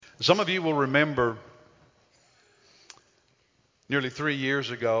Some of you will remember nearly 3 years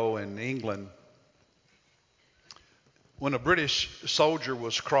ago in England when a British soldier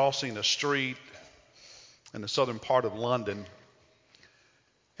was crossing a street in the southern part of London,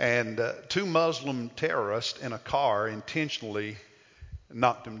 and two Muslim terrorists in a car intentionally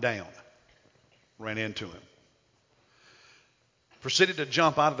knocked him down, ran into him, proceeded to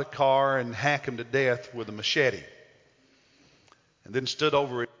jump out of the car and hack him to death with a machete, and then stood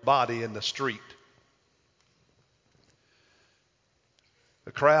over his body in the street.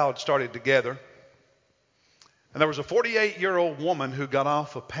 The crowd started to gather, and there was a 48-year-old woman who got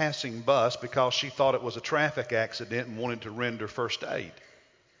off a passing bus because she thought it was a traffic accident and wanted to render first aid.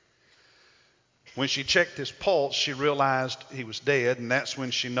 When she checked his pulse, she realized he was dead, and that's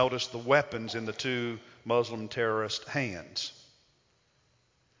when she noticed the weapons in the two Muslim terrorist hands.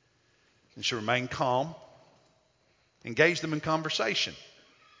 And she remained calm, engaged them in conversation.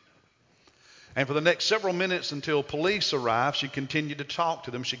 And for the next several minutes until police arrived, she continued to talk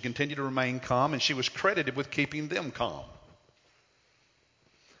to them. She continued to remain calm, and she was credited with keeping them calm.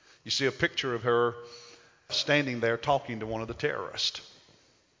 You see a picture of her standing there talking to one of the terrorists.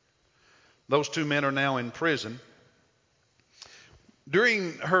 Those two men are now in prison.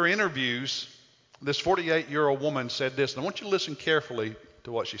 During her interviews, this 48-year-old woman said this, and I want you to listen carefully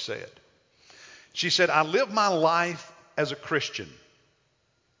to what she said. She said, "I live my life as a Christian.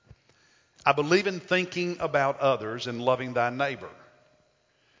 I believe in thinking about others and loving thy neighbor.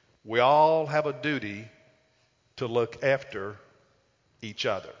 We all have a duty to look after each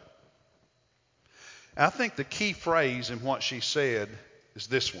other." I think the key phrase in what she said is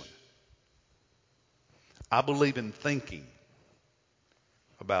this one. I believe in thinking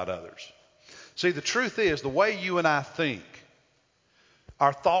about others. See, the truth is, the way you and I think,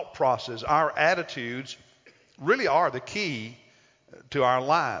 our thought process, our attitudes really are the key to our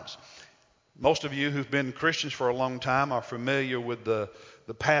lives. Most of you who've been Christians for a long time are familiar with the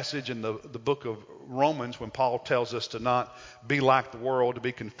passage in the book of Romans when Paul tells us to not be like the world, to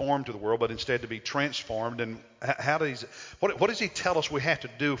be conformed to the world, but instead to be transformed. And what does he tell us we have to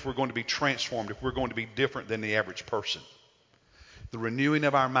do if we're going to be transformed, if we're going to be different than the average person? The renewing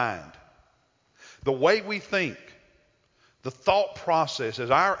of our mind. The way we think, the thought processes,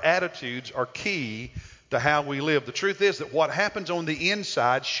 our attitudes are key to how we live. The truth is that what happens on the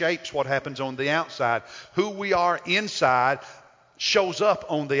inside shapes what happens on the outside. Who we are inside shows up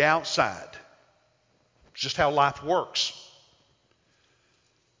on the outside. It's just how life works.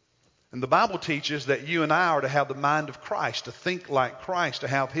 And the Bible teaches that you and I are to have the mind of Christ, to think like Christ, to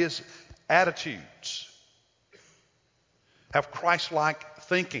have his attitudes, have Christ-like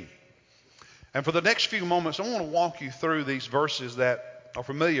thinking. And for the next few moments, I want to walk you through these verses that are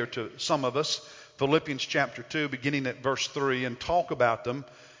familiar to some of us. Philippians chapter 2, beginning at verse 3, and talk about them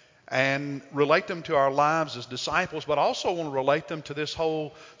and relate them to our lives as disciples, but also want to relate them to this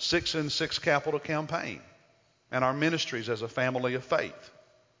whole 6 and 6 capital campaign and our ministries as a family of faith.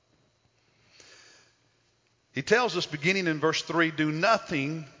 He tells us, beginning in verse 3, do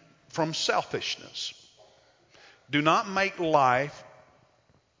nothing from selfishness. Do not make life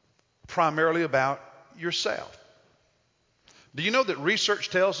primarily about yourself. Do you know that research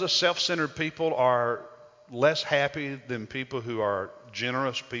tells us self-centered people are less happy than people who are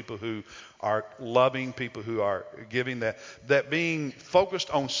generous, people who are loving, people who are giving? That being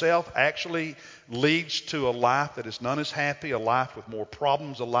focused on self actually leads to a life that is none as happy, a life with more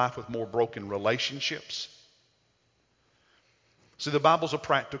problems, a life with more broken relationships. See, the Bible's a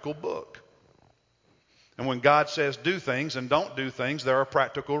practical book. And when God says do things and don't do things, there are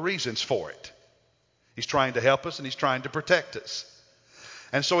practical reasons for it. He's trying to help us and he's trying to protect us.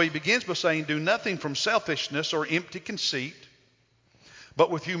 And so he begins by saying, do nothing from selfishness or empty conceit,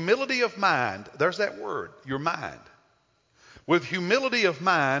 but with humility of mind. There's that word, your mind. With humility of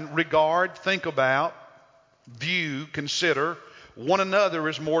mind, regard, think about, view, consider one another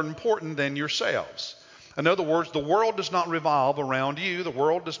as more important than yourselves. In other words, the world does not revolve around you. The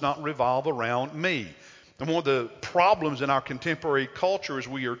world does not revolve around me. And one of the problems in our contemporary culture is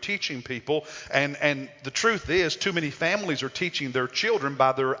we are teaching people, and the truth is too many families are teaching their children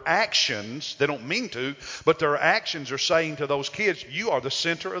by their actions. They don't mean to, but their actions are saying to those kids, you are the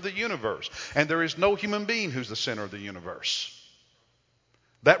center of the universe. And there is no human being who's the center of the universe.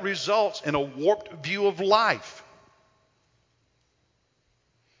 That results in a warped view of life.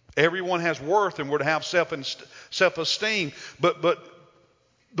 Everyone has worth and we're to have self-esteem, but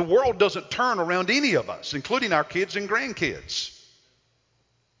the world doesn't turn around any of us, including our kids and grandkids.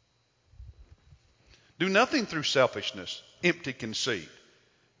 Do nothing through selfishness, empty conceit.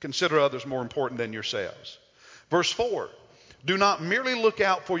 Consider others more important than yourselves. Verse 4, Do not merely look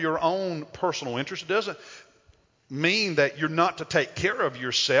out for your own personal interest. It doesn't mean that you're not to take care of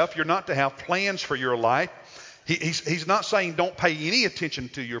yourself. You're not to have plans for your life. He's not saying don't pay any attention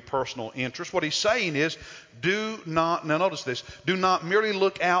to your personal interest. What he's saying is now notice this, do not merely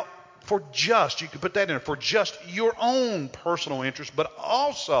look out for just, you can put that in there, for just your own personal interest, but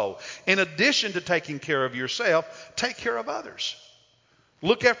also, in addition to taking care of yourself, take care of others.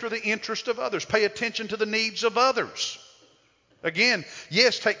 Look after the interest of others. Pay attention to the needs of others. Again,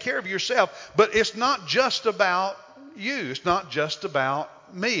 yes, take care of yourself, but it's not just about you. It's not just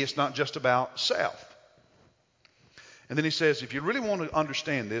about me. It's not just about self. And then he says, if you really want to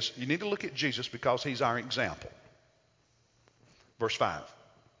understand this, you need to look at Jesus because he's our example. Verse 5.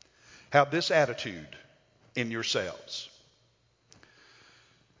 Have this attitude in yourselves.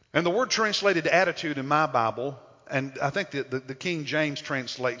 And the word translated attitude in my Bible, and I think the King James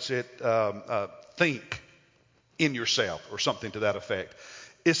translates it think in yourself or something to that effect.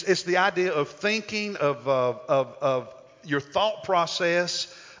 It's the idea of thinking of your thought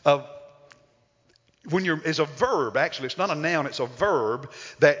process of is a verb. Actually, it's not a noun, it's a verb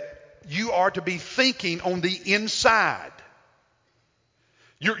that you are to be thinking on the inside.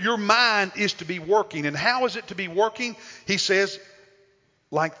 Your mind is to be working. And how is it to be working? He says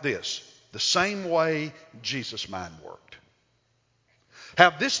like this, the same way Jesus' mind worked.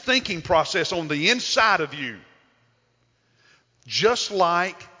 Have this thinking process on the inside of you, just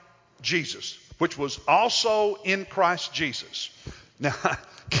like Jesus, which was also in Christ Jesus. Now,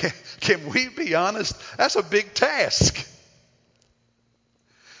 can we be honest? That's a big task.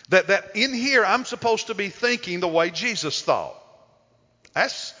 That in here I'm supposed to be thinking the way Jesus thought.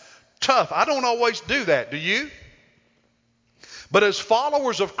 That's tough. I don't always do that. Do you? But as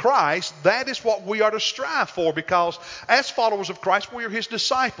followers of Christ, that is what we are to strive for, because as followers of Christ, we are his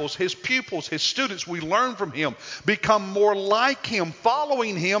disciples, his pupils, his students. We learn from him, become more like him.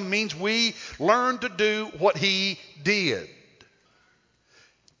 Following him means we learn to do what he did.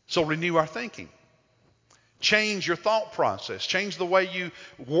 So renew our thinking. Change your thought process. Change the way you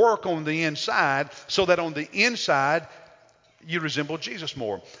work on the inside so that on the inside you resemble Jesus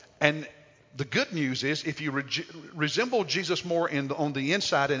more. And the good news is if you resemble Jesus more on the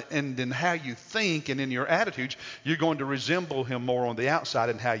inside and in how you think and in your attitudes, you're going to resemble him more on the outside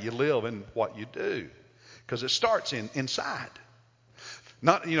in how you live and what you do. Because it starts inside.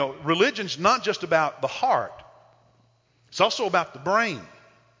 Religion's not just about the heart. It's also about the brain.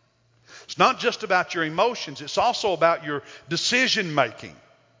 It's not just about your emotions. It's also about your decision making.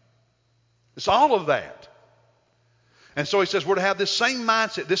 It's all of that. And so he says we're to have this same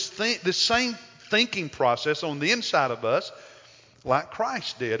mindset, this same thinking process on the inside of us like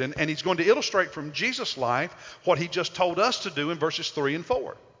Christ did. And he's going to illustrate from Jesus' life what he just told us to do in verses 3 and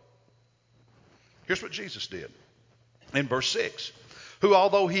 4. Here's what Jesus did in verse 6. Who,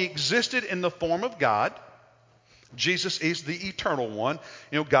 although he existed in the form of God, Jesus is the eternal one.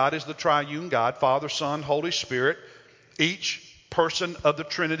 God is the triune God, Father, Son, Holy Spirit. Each person of the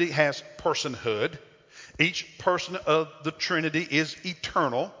Trinity has personhood. Each person of the Trinity is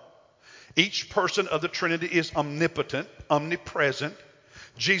eternal. Each person of the Trinity is omnipotent, omnipresent.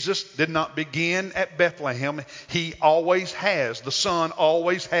 Jesus did not begin at Bethlehem. He always has. The Son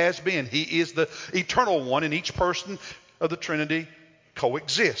always has been. He is the eternal one, and each person of the Trinity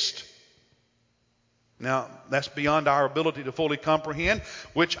coexist. Now, that's beyond our ability to fully comprehend,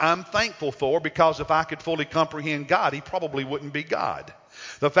 which I'm thankful for, because if I could fully comprehend God, he probably wouldn't be God.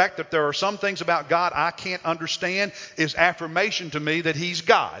 The fact that there are some things about God I can't understand is affirmation to me that he's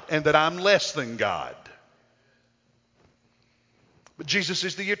God and that I'm less than God. But Jesus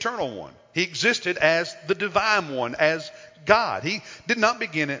is the eternal one. He existed as the divine one, as God. He did not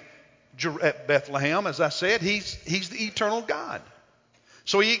begin at Bethlehem, as I said. He's the eternal God.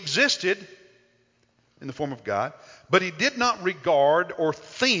 So he existed in the form of God, but he did not regard or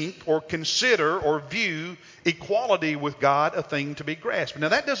think or consider or view equality with God a thing to be grasped. Now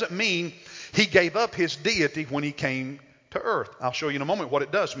that doesn't mean he gave up his deity when he came to earth. I'll show you in a moment what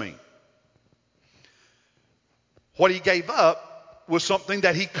it does mean. What he gave up was something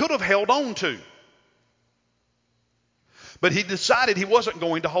that he could have held on to. But he decided he wasn't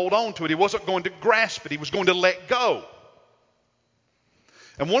going to hold on to it. He wasn't going to grasp it. He was going to let go.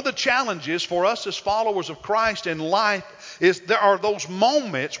 And one of the challenges for us as followers of Christ in life is there are those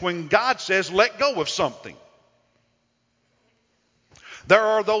moments when God says, let go of something. There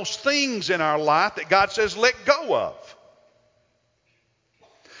are those things in our life that God says, let go of.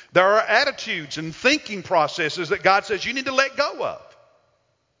 There are attitudes and thinking processes that God says you need to let go of.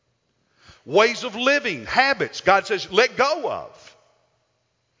 Ways of living, habits, God says, let go of.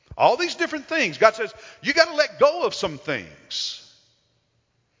 All these different things. God says, you got to let go of some things.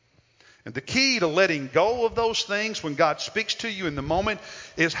 And the key to letting go of those things when God speaks to you in the moment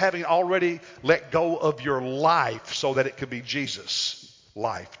is having already let go of your life so that it could be Jesus'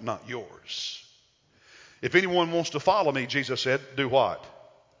 life, not yours. If anyone wants to follow me, Jesus said, do what?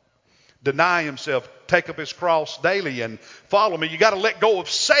 Deny himself, take up his cross daily and follow me. You got to let go of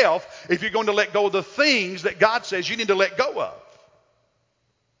self if you're going to let go of the things that God says you need to let go of.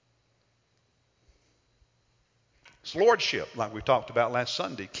 It's lordship, like we talked about last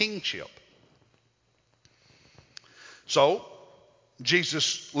Sunday, kingship. So,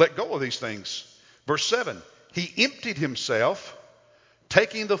 Jesus let go of these things. Verse 7, he emptied himself,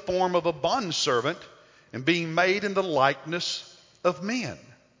 taking the form of a bondservant and being made in the likeness of men.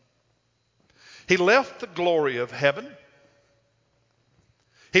 He left the glory of heaven.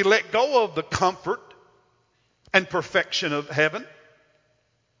 He let go of the comfort and perfection of heaven.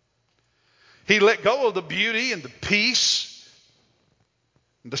 He let go of the beauty and the peace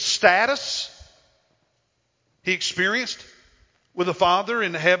and the status he experienced with the Father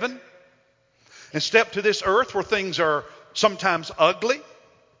in heaven and stepped to this earth where things are sometimes ugly,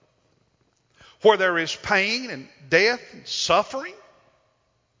 where there is pain and death and suffering.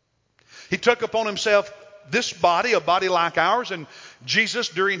 He took upon himself this body, a body like ours, and Jesus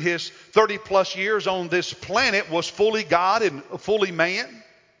during his 30 plus years on this planet was fully God and fully man.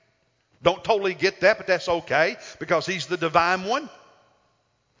 Don't totally get that, but that's okay because he's the divine one.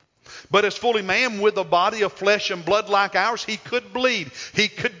 But as fully man with a body of flesh and blood like ours, he could bleed, he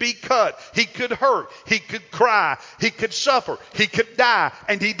could be cut, he could hurt, he could cry, he could suffer, he could die,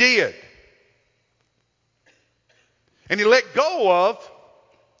 and he did. And he let go of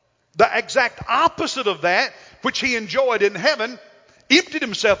the exact opposite of that, which he enjoyed in heaven, emptied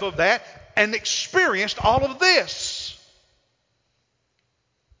himself of that, and experienced all of this.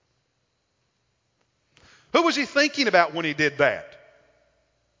 Who was he thinking about when he did that?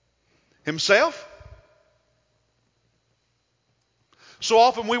 Himself? So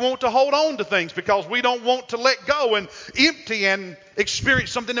often we want to hold on to things because we don't want to let go and empty and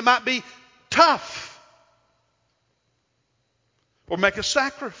experience something that might be tough or make a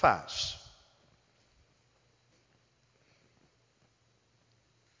sacrifice.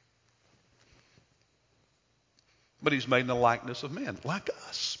 But he's made in the likeness of men, like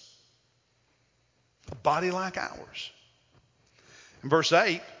us. A body like ours. In verse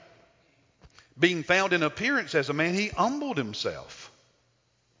 8, being found in appearance as a man, he humbled himself.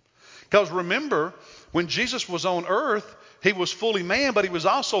 Because remember, when Jesus was on earth, he was fully man, but he was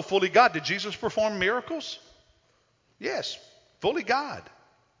also fully God. Did Jesus perform miracles? Yes, fully God.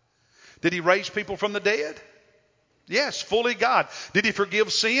 Did he raise people from the dead? Yes, fully God. Did he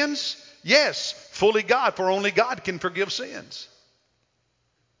forgive sins? Yes, fully God, for only God can forgive sins.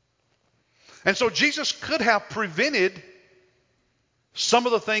 And so Jesus could have prevented some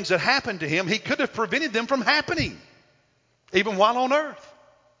of the things that happened to him. He could have prevented them from happening, even while on earth.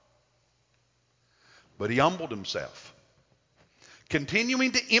 But he humbled himself,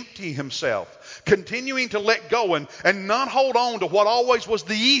 continuing to empty himself, continuing to let go and not hold on to what always was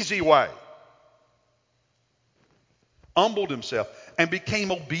the easy way. Humbled himself and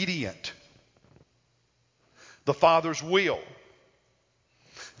became obedient. The Father's will.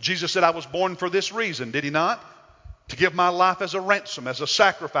 Jesus said, I was born for this reason, did he not? To give my life as a ransom, as a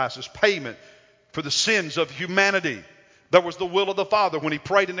sacrifice, as payment for the sins of humanity. That was the will of the Father when he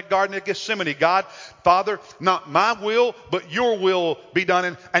prayed in the Garden of Gethsemane. God, Father, not my will, but your will be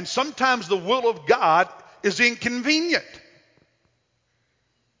done. And sometimes the will of God is inconvenient.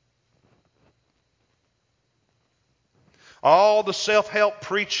 All the self-help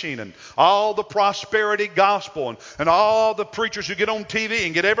preaching and all the prosperity gospel and all the preachers who get on TV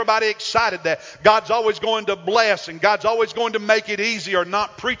and get everybody excited that God's always going to bless and God's always going to make it easy are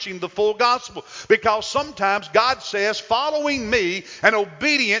not preaching the full gospel. Because sometimes God says following me and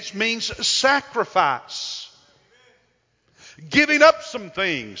obedience means sacrifice. Giving up some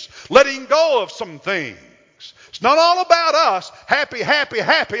things. Letting go of some things. It's not all about us happy, happy,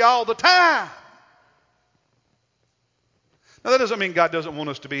 happy all the time. Now, that doesn't mean God doesn't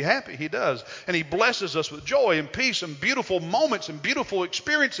want us to be happy. He does. And he blesses us with joy and peace and beautiful moments and beautiful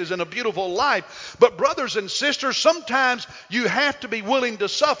experiences and a beautiful life. But brothers and sisters, sometimes you have to be willing to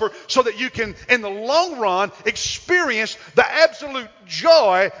suffer so that you can, in the long run, experience the absolute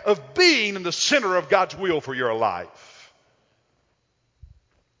joy of being in the center of God's will for your life.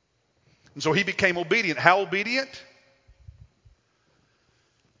 And so he became obedient. How obedient?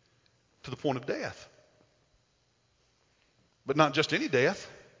 To the point of death. But not just any death.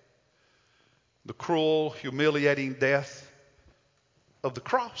 The cruel, humiliating death of the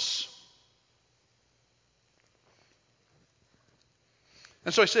cross.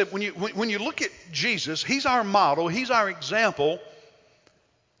 And so he said, when you look at Jesus, he's our model, he's our example.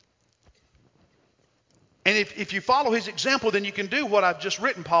 And if you follow his example, then you can do what I've just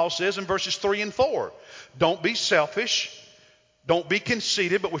written, Paul says in verses 3 and 4. Don't be selfish, don't be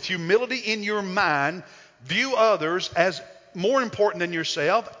conceited, but with humility in your mind, view others as more important than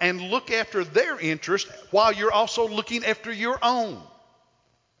yourself and look after their interest while you're also looking after your own.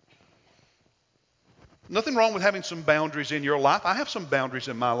 Nothing wrong with having some boundaries in your life. I have some boundaries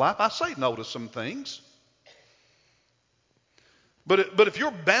in my life. I say no to some things. But if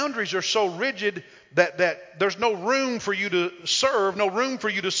your boundaries are so rigid that there's no room for you to serve, no room for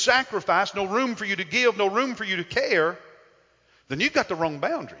you to sacrifice, no room for you to give, no room for you to care, then you've got the wrong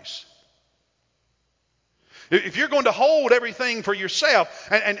boundaries. If you're going to hold everything for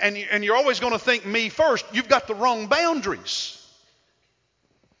yourself and you're always going to think me first, you've got the wrong boundaries.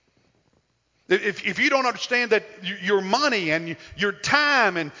 If you don't understand that your money and your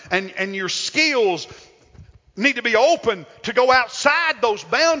time and your skills need to be open to go outside those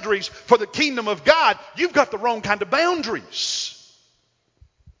boundaries for the kingdom of God, you've got the wrong kind of boundaries.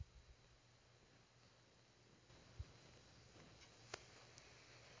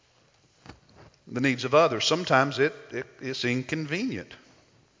 The needs of others, sometimes it's inconvenient.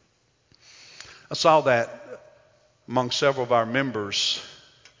 I saw that among several of our members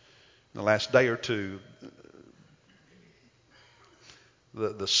in the last day or two.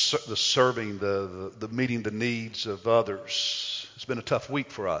 The serving, the meeting the needs of others. It's been a tough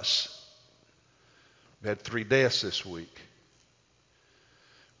week for us. We had 3 deaths this week.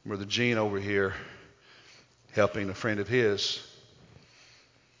 Brother Gene over here helping a friend of his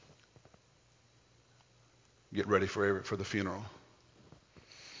get ready for the funeral.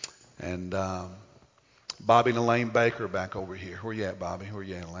 And Bobby and Elaine Baker back over here. Where you at, Bobby? Where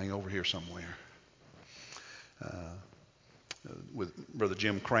you at, Elaine? Over here somewhere. With Brother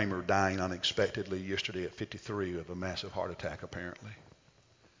Jim Kramer dying unexpectedly yesterday at 53 of a massive heart attack, apparently.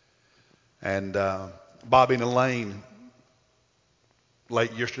 And Bobby and Elaine,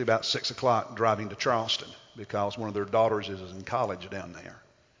 late yesterday about 6 o'clock, driving to Charleston because one of their daughters is in college down there.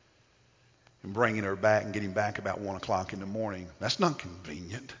 And bringing her back and getting back about 1 o'clock in the morning. That's not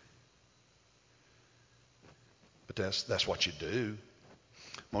convenient. But that's what you do.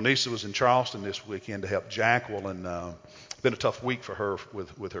 Monisa was in Charleston this weekend to help Jacqueline. It's been a tough week for her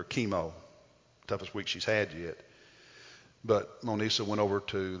with her chemo. Toughest week she's had yet. But Monisa went over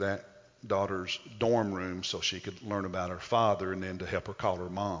to that daughter's dorm room so she could learn about her father and then to help her call her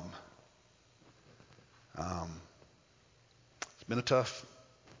mom. It's been a tough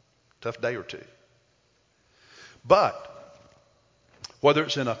day or two. But whether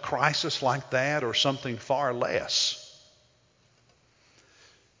it's in a crisis like that or something far less,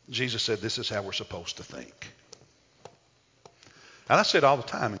 Jesus said this is how we're supposed to think. And I say it all the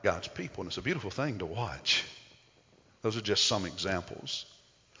time in God's people, and it's a beautiful thing to watch. Those are just some examples.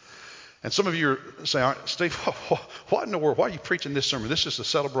 And some of you are saying, Steve, what in the world? Why are you preaching this sermon? This is a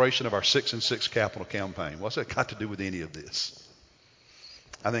celebration of our 6 and 6 capital campaign. What's that got to do with any of this?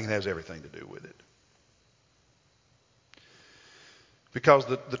 I think it has everything to do with it. Because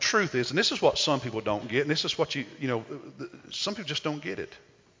the truth is, and this is what some people don't get, and this is what some people just don't get it.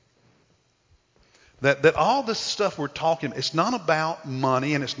 That all this stuff we're talking, it's not about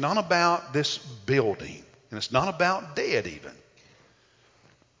money, and it's not about this building, and it's not about debt even.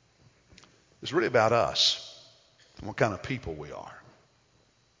 It's really about us and what kind of people we are.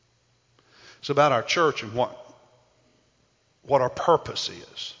 It's about our church and what our purpose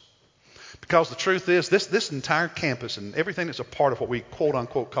is. Because the truth is, this entire campus and everything that's a part of what we quote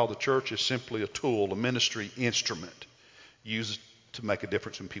unquote call the church is simply a tool, a ministry instrument used to make a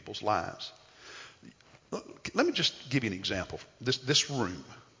difference in people's lives. Let me just give you an example. This room.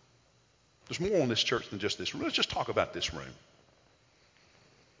 There's more on this church than just this room. Let's just talk about this room.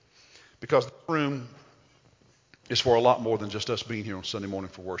 Because this room is for a lot more than just us being here on Sunday morning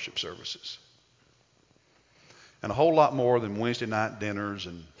for worship services. And a whole lot more than Wednesday night dinners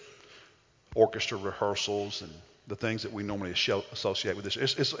and orchestra rehearsals and the things that we normally associate with this.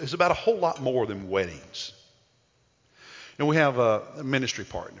 It's about a whole lot more than weddings. And we have ministry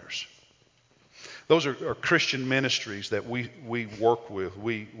partners. Those are Christian ministries that we work with.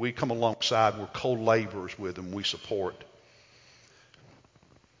 We come alongside. We're co-laborers with them. We support.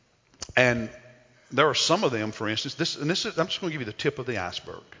 And there are some of them, for instance, I'm just going to give you the tip of the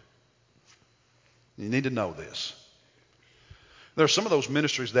iceberg. You need to know this. There are some of those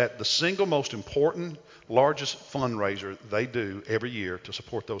ministries that the single most important, largest fundraiser they do every year to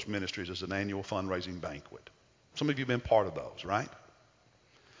support those ministries is an annual fundraising banquet. Some of you have been part of those, right?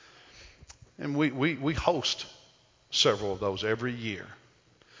 And we host several of those every year.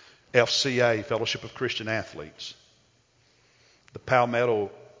 FCA, Fellowship of Christian Athletes. The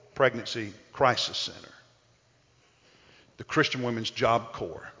Palmetto Pregnancy Crisis Center. The Christian Women's Job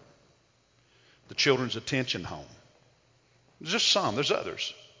Corps. The Children's Attention Home. There's just some. There's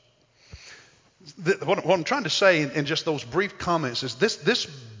others. What I'm trying to say in just those brief comments is this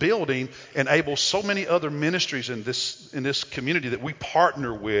building enables so many other ministries in this community that we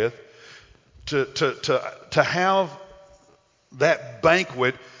partner with to have that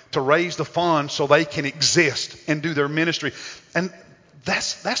banquet to raise the funds so they can exist and do their ministry. And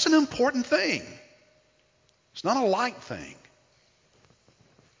that's an important thing. It's not a light thing.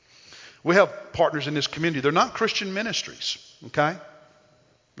 We have partners in this community. They're not Christian ministries, okay?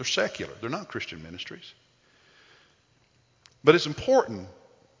 They're secular. They're not Christian ministries. But it's important,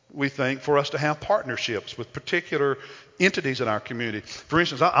 we think, for us to have partnerships with particular entities in our community. For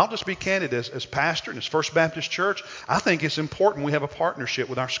instance, I'll just be candid as pastor in this First Baptist Church. I think it's important we have a partnership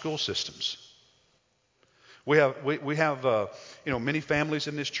with our school systems. We have many families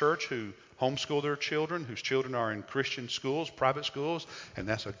in this church who homeschool their children, whose children are in Christian schools, private schools, and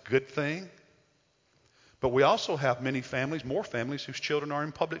that's a good thing. But we also have many families, more families, whose children are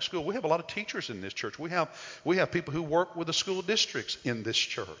in public school. We have a lot of teachers in this church. We have people who work with the school districts in this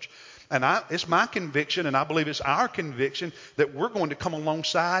church. And it's my conviction, and I believe it's our conviction, that we're going to come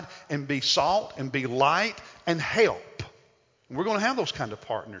alongside and be salt and be light and help. And we're going to have those kind of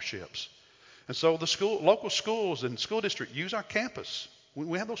partnerships. And so the local schools and school district use our campus.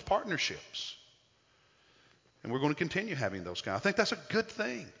 We have those partnerships. And we're going to continue having those kind. I think that's a good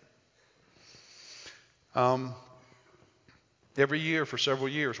thing. Every year for several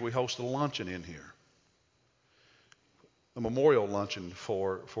years we host a luncheon in here. A memorial luncheon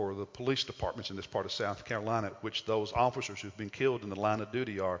for the police departments in this part of South Carolina, at which those officers who've been killed in the line of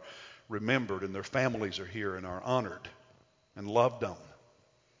duty are remembered, and their families are here and are honored and loved on.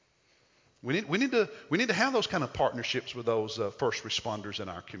 We need to have those kind of partnerships with those first responders in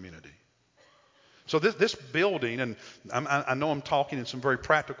our community. So this building, and I know I'm talking in some very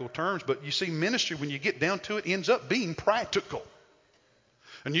practical terms, but you see, ministry, when you get down to it, ends up being practical.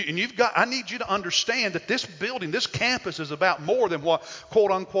 And I need you to understand that this building, this campus, is about more than what, quote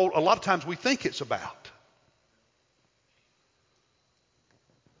unquote, a lot of times we think it's about.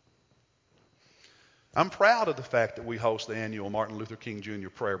 I'm proud of the fact that we host the annual Martin Luther King Jr.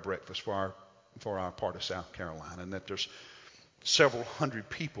 prayer breakfast for our part of South Carolina, and that there's several hundred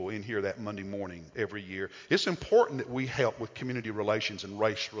people in here that Monday morning every year. It's important that we help with community relations and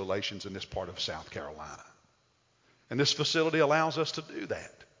race relations in this part of South Carolina. And this facility allows us to do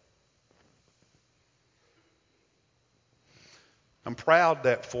that. I'm proud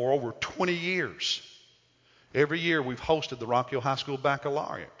that for over 20 years, every year we've hosted the Rock Hill High School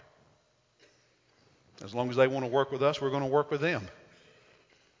Baccalaureate. As long as they want to work with us, we're going to work with them.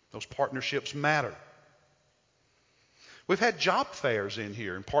 Those partnerships matter. We've had job fairs in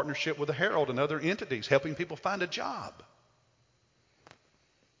here in partnership with the Herald and other entities, helping people find a job.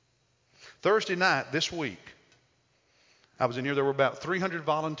 Thursday night this week, I was in here. There were about 300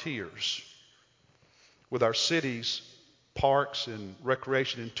 volunteers with our city's Parks and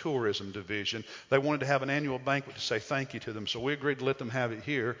Recreation and Tourism Division. They wanted to have an annual banquet to say thank you to them, so we agreed to let them have it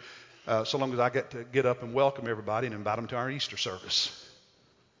here, so long as I get to get up and welcome everybody and invite them to our Easter service.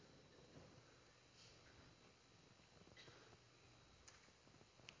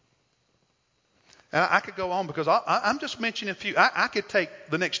 And I could go on because I'm just mentioning a few. I could take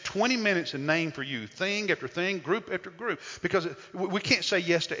the next 20 minutes and name for you thing after thing, group after group, because we can't say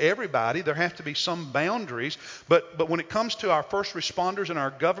yes to everybody. There have to be some boundaries. But when it comes to our first responders and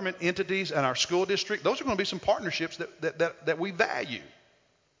our government entities and our school district, those are going to be some partnerships that we value.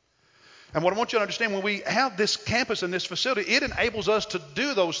 And what I want you to understand, when we have this campus and this facility, it enables us to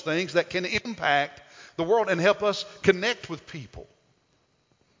do those things that can impact the world and help us connect with people.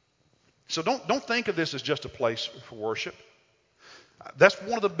 So don't think of this as just a place for worship. That's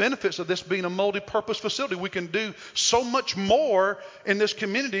one of the benefits of this being a multi-purpose facility. We can do so much more in this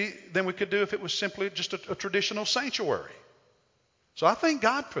community than we could do if it was simply just a traditional sanctuary. So I thank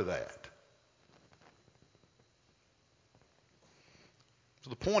God for that.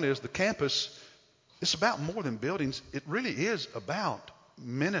 So the point is, the campus, it's about more than buildings. It really is about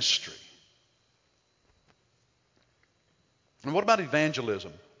ministry. And what about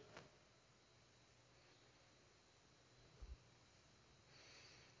evangelism?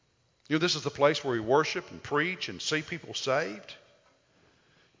 You know, this is the place where we worship and preach and see people saved.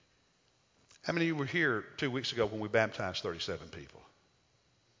 How many of you were here 2 weeks ago when we baptized 37 people?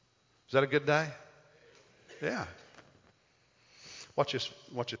 Is that a good day? Yeah. Watch this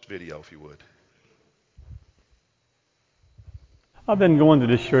video, if you would. I've been going to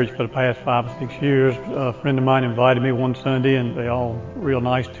this church for the past 5 or 6 years. A friend of mine invited me one Sunday, and they all real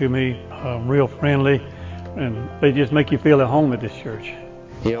nice to me, real friendly, and they just make you feel at home at this church.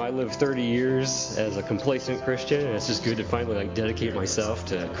 You know, I lived 30 years as a complacent Christian, and it's just good to finally dedicate myself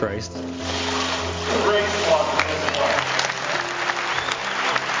to Christ.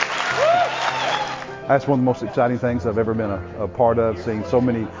 That's one of the most exciting things I've ever been a part of, seeing so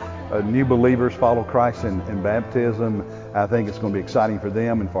many new believers follow Christ in baptism. I think it's going to be exciting for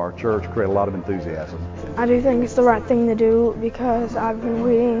them and for our church, create a lot of enthusiasm. I do think it's the right thing to do because I've been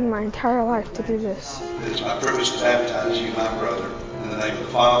waiting my entire life to do this. It is my privilege to baptize you, my brother, in the name of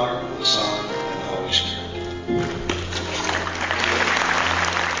the Father, the Son, and the Holy Spirit.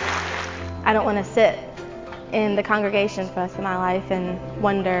 I don't want to sit in the congregation for the rest of my life and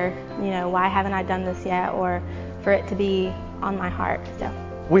wonder, why haven't I done this yet, or for it to be on my heart. So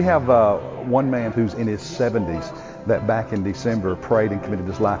we have one man who's in his 70s that back in December prayed and committed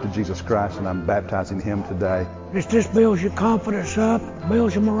his life to Jesus Christ, and I'm baptizing him today. This just builds your confidence up,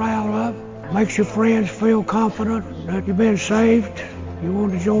 builds your morale up, makes your friends feel confident that you've been saved. You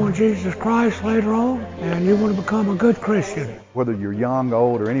want to join Jesus Christ later on, and you want to become a good Christian. Whether you're young,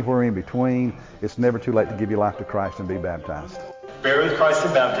 old, or anywhere in between, it's never too late to give your life to Christ and be baptized. Buried with Christ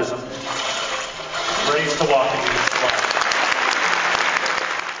in baptism, raised to walk in newness of life.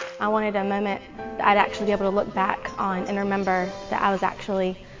 I wanted a moment that I'd actually be able to look back on and remember that I was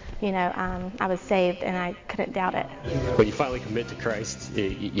actually, I was saved, and I couldn't doubt it. When you finally commit to Christ,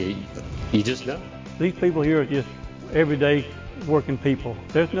 you just know. These people here are just everyday working people.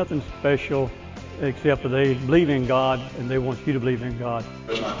 There's nothing special except that they believe in God and they want you to believe in God.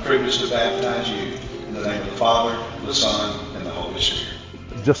 It is my privilege to baptize you in the name of the Father, the Son, and the Holy Spirit.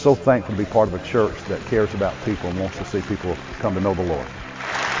 Just so thankful to be part of a church that cares about people and wants to see people come to know the Lord.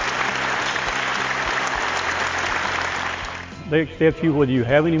 They accept you whether you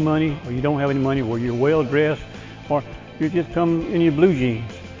have any money or you don't have any money, whether you're well dressed or you just come in your blue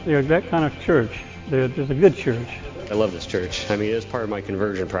jeans. They're that kind of church. There's a good church. I love this church. I mean, it was part of my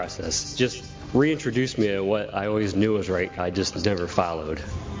conversion process. Just reintroduced me to what I always knew was right. I just never followed.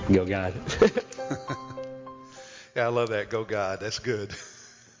 Go God. Yeah, I love that. Go God. That's good.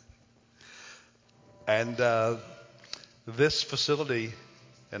 And this facility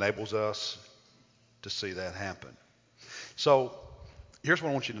enables us to see that happen. So here's what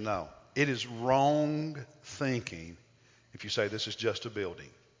I want you to know. It is wrong thinking if you say this is just a building.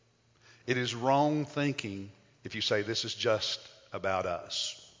 It is wrong thinking if you say this is just about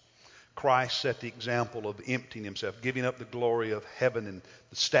us. Christ set the example of emptying himself, giving up the glory of heaven and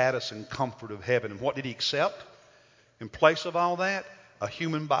the status and comfort of heaven. And what did he accept? In place of all that, a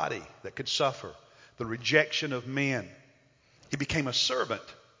human body that could suffer the rejection of men. He became a servant.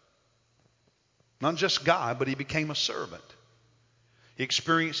 Not just God, but he became a servant. He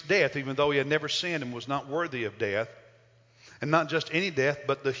experienced death even though he had never sinned and was not worthy of death. And not just any death,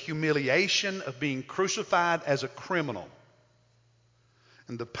 but the humiliation of being crucified as a criminal.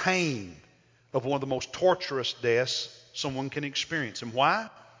 And the pain of one of the most torturous deaths someone can experience. And why?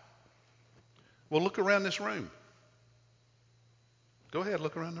 Well, look around this room. Go ahead,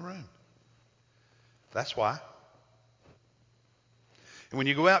 look around the room. That's why. And when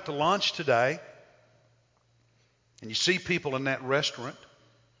you go out to lunch today and you see people in that restaurant,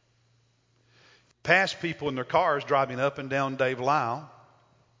 pass people in their cars driving up and down Dave Lyle.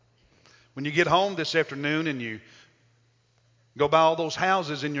 When you get home this afternoon and you go by all those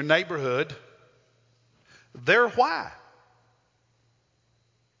houses in your neighborhood, they're why.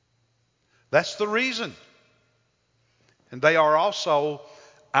 That's the reason. And they are also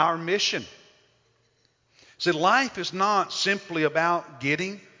our mission. See, life is not simply about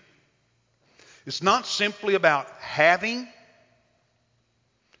getting. It's not simply about having.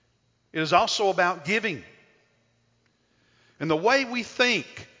 It is also about giving. And the way we think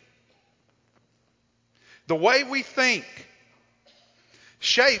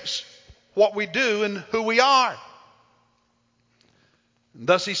shapes what we do and who we are. And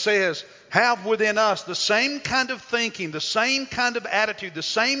thus he says, have within us the same kind of thinking, the same kind of attitude, the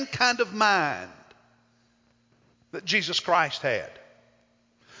same kind of mind that Jesus Christ had.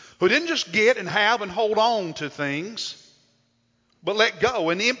 Who didn't just get and have and hold on to things, but let go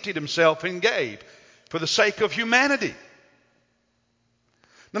and emptied himself and gave for the sake of humanity.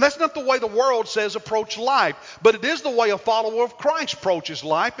 Now that's not the way the world says approach life, but it is the way a follower of Christ approaches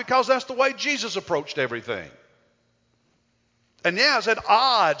life, because that's the way Jesus approached everything. And yeah, it's at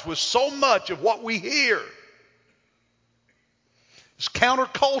odds with so much of what we hear. It's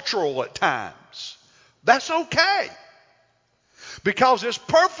countercultural at times. That's okay. because it's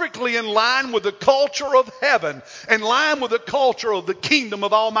perfectly in line with the culture of heaven, in line with the culture of the kingdom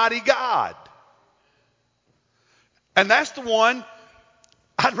of Almighty God. And that's the one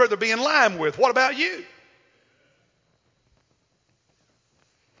I'd rather be in line with. What about you?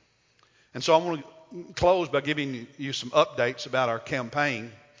 And so I want to close by giving you some updates about our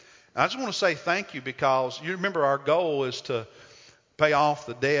campaign. I just want to say thank you, because you remember our goal is to pay off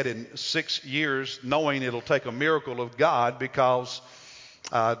the debt in 6 years, knowing it'll take a miracle of God, because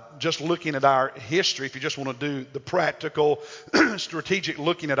just looking at our history, if you just want to do the practical, strategic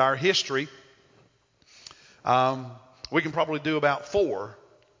looking at our history, we can probably do about 4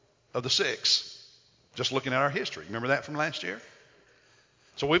 of the 6, just looking at our history. Remember that from last year?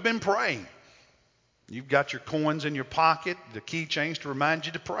 So we've been praying. You've got your coins in your pocket, the keychains to remind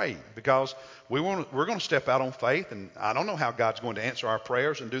you to pray, because we're going to step out on faith, and I don't know how God's going to answer our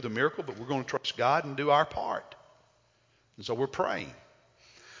prayers and do the miracle, but we're going to trust God and do our part. And so we're praying.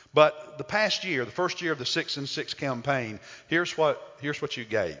 But the past year, the first year of the 6 and 6 campaign, here's what you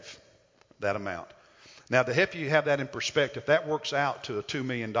gave, that amount. Now, to help you have that in perspective, that works out to a $2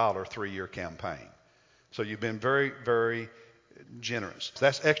 million 3-year campaign. So you've been very, very generous.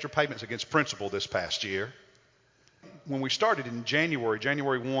 That's extra payments against principal this past year. When we started in January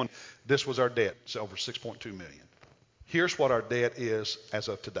 1, this was our debt. It's over $6.2 million. Here's what our debt is as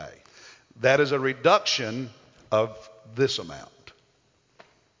of today. That is a reduction of this amount.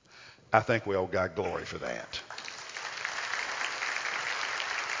 I think we owe God glory for that.